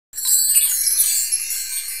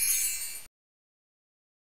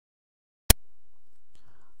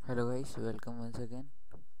Hello guys, welcome once again.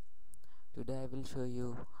 Today I will show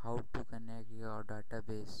you how to connect your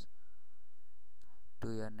database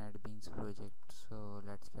to your NetBeans project. So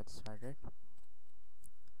let's get started.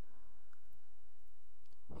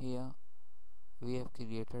 Here we have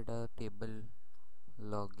created a table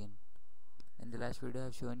login. In the last video I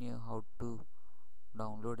have shown you how to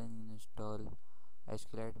download and install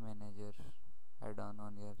sqlite manager add-on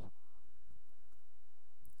on your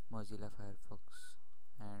Mozilla Firefox,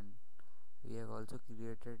 and we have also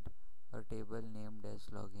created a table named as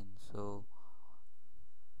login. So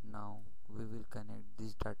now we will connect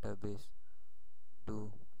this database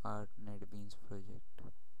to our NetBeans project.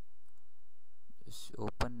 Just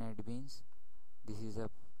open NetBeans. This is a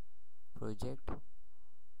project.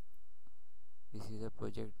 This is a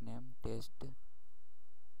project name test.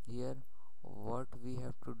 Here what we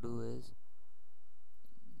have to do is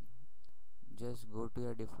just go to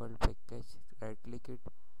your default package, right click it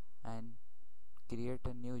and create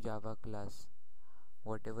a new Java class,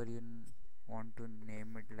 whatever you want to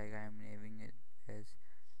name it. Like I am naming it as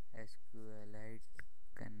sqlite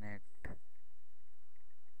connect.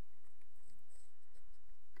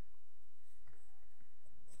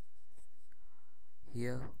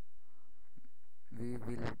 Here we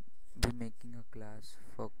will be making a class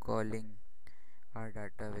for calling our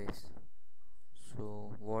database.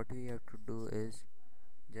 So what we have to do is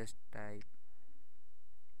just type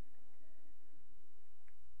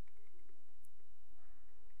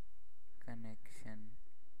connection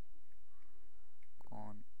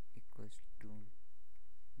con equals to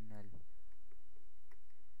null.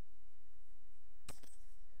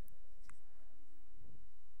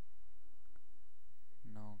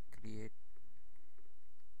 Now create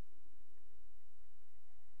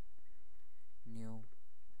new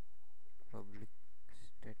public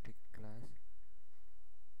static class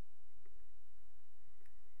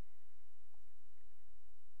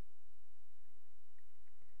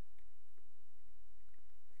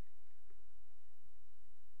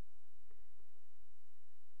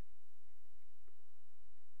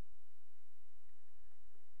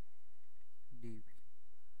db.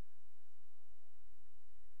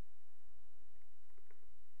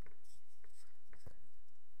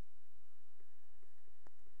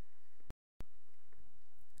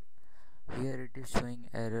 Here it is showing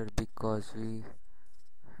error because we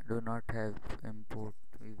do not have import.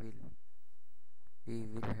 We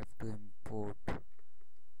will have to import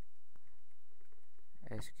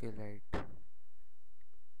sqlite.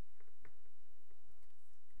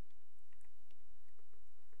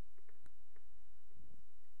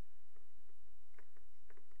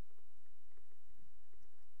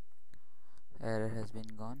 Error has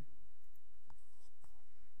been gone.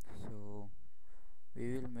 So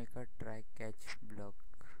we will make a try catch block.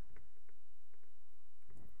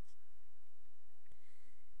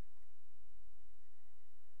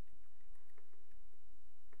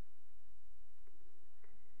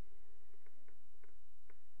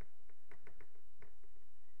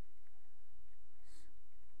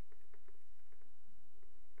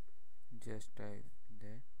 Just type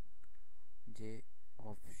the j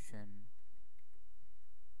option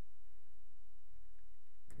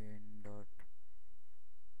pin dot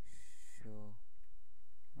show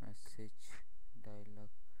message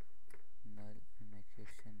dialog null and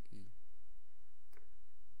exception e.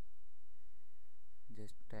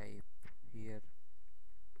 Just type here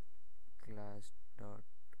class dot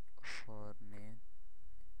for name,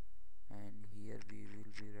 and here we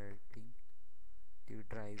will be writing the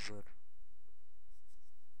driver,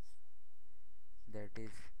 that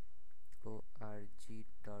is org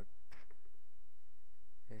dot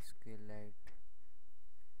sqlite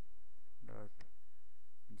dot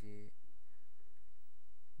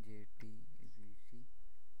JDBC,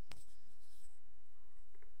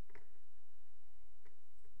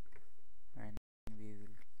 and we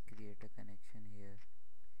will create a connection here.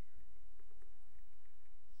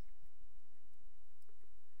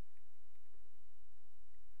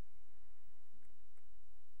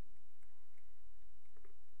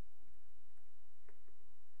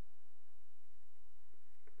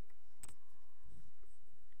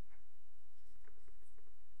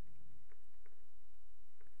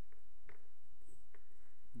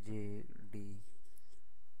 JDBC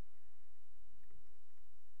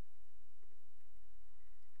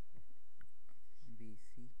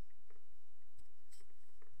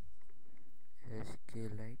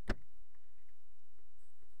sqlite,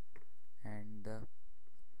 and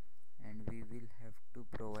we will have to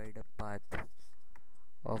provide a path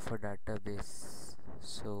of a database.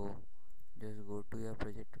 So just go to your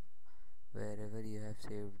project wherever you have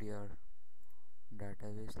saved your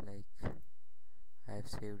database like I have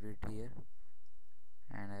saved it here,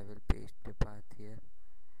 and I will paste the path here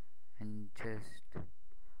and just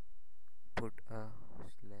put a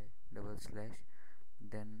double slash,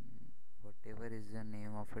 then whatever is the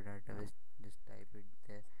name of a database, just type it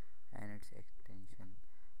there and its extension.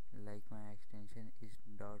 Like my extension is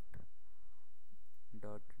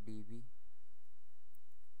db,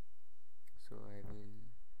 so I will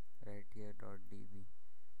write here .db.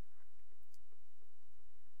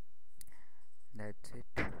 That's it,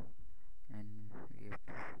 and we have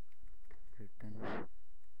to return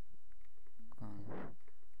con.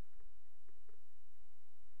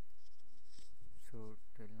 So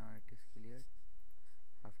till now it is clear.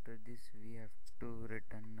 After this we have to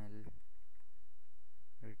return null,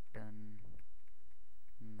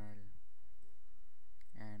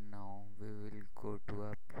 and now we will go to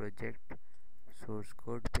our project source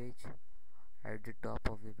code page. At the top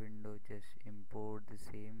of the window, just import the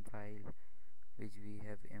same file which we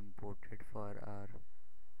have imported for our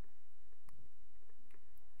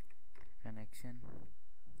connection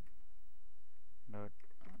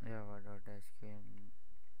java.sql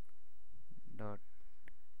dot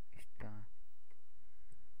star.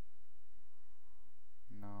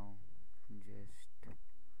 Now just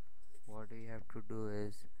what we have to do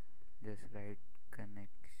is just write connection.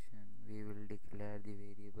 We will declare the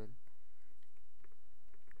variable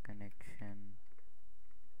connection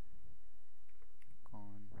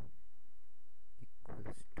con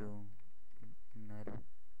equals to null,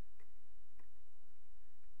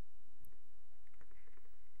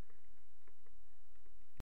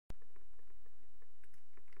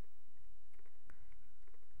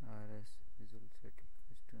 rs result set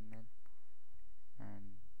equals to null, and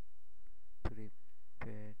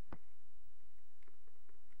prepare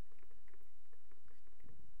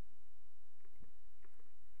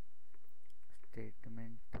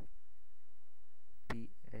statement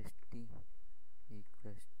pst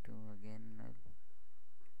equals to again null.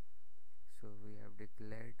 So we have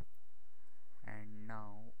declared, and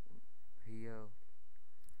now here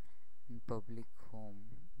in public home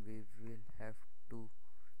we will have to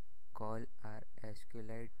call our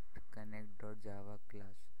sqlite connect.java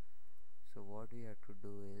class. So what we have to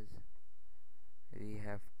do is we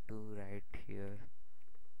have to write here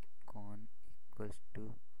con equals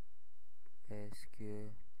to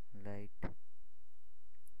sqlite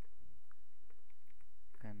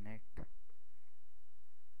connect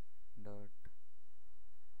dot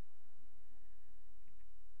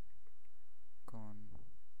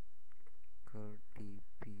conquer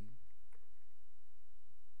db.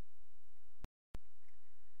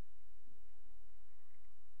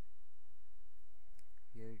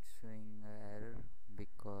 Here it's showing an error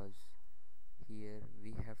because here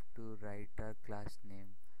we have to write a class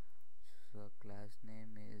name. So class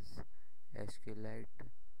name is sqlite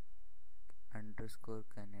underscore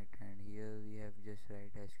connect, and here we have just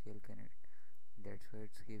write sql connect. That's why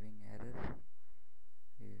it's giving error.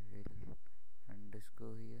 We will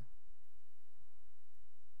underscore here.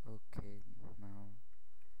 Okay, now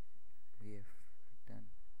we have written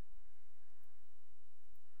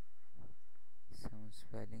some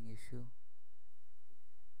spelling issue.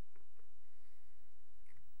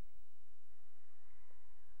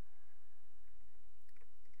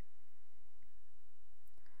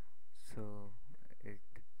 So it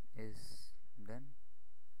is done.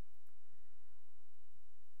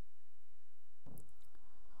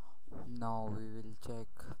 Now we will check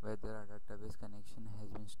whether a database connection has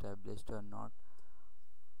been established or not.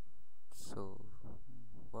 So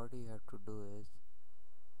what you have to do is,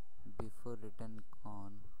 before return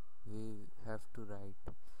con, we have to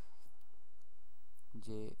write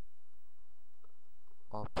j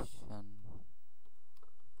option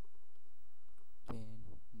pane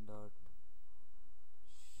dot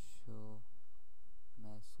show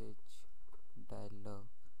message dialog,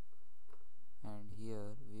 and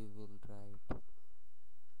here we will write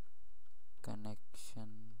connection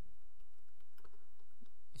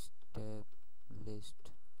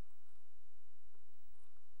established.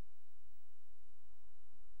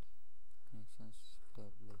 Connection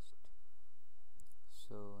established.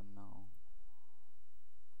 So now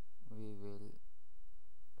we will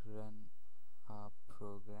run our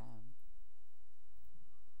program.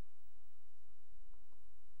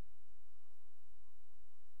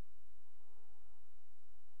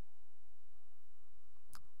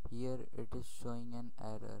 Here it is showing an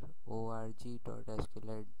error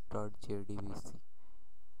org.sqlite.jdbc.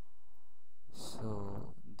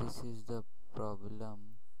 So this is the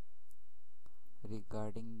problem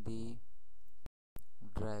regarding the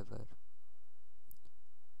driver.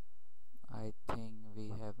 I think we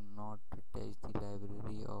have not attached the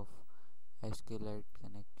library of sqlite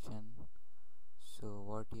connection. So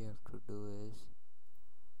what you have to do is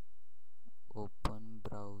open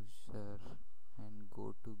browser and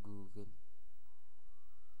go to Google.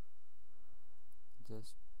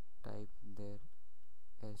 Just type there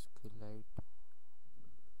sqlite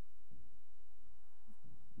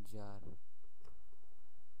jar.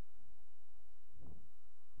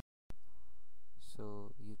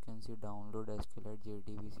 So you can see download sqlite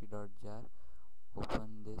jdbc.jar. Open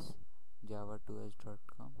this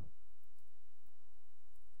java2s.com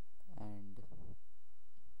and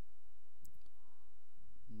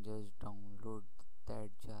just download that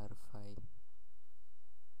jar file.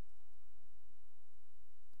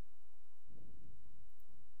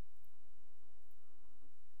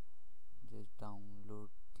 Just download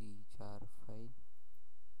the jar file.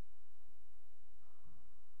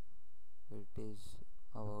 It is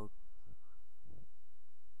about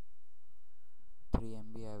 3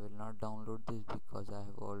 MB. I will not download this because I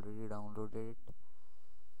have already downloaded it.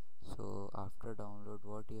 So after download,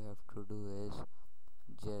 what you have to do is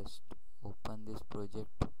just open this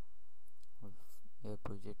project, your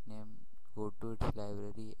project name, go to its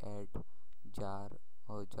library, add jar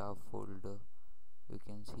or jar folder. You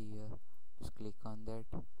can see here, just click on that,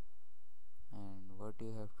 and what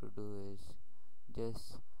you have to do is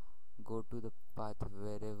just go to the path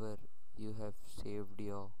wherever you have saved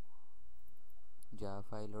your jar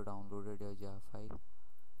file or downloaded your jar file.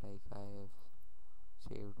 Like I have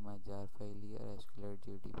saved my jar file here, sqlite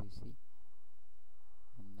JDBC,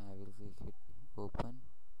 and I will click it open,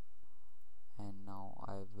 and now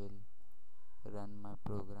I will run my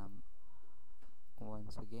program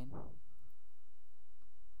once again.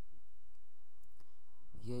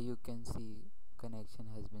 Here you can see connection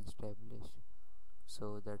has been established.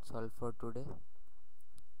 So that's all for today.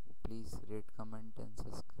 Please rate, comment and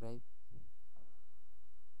subscribe.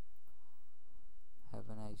 Have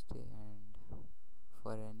a nice day, and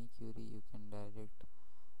for any query you can direct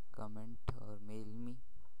comment or mail me.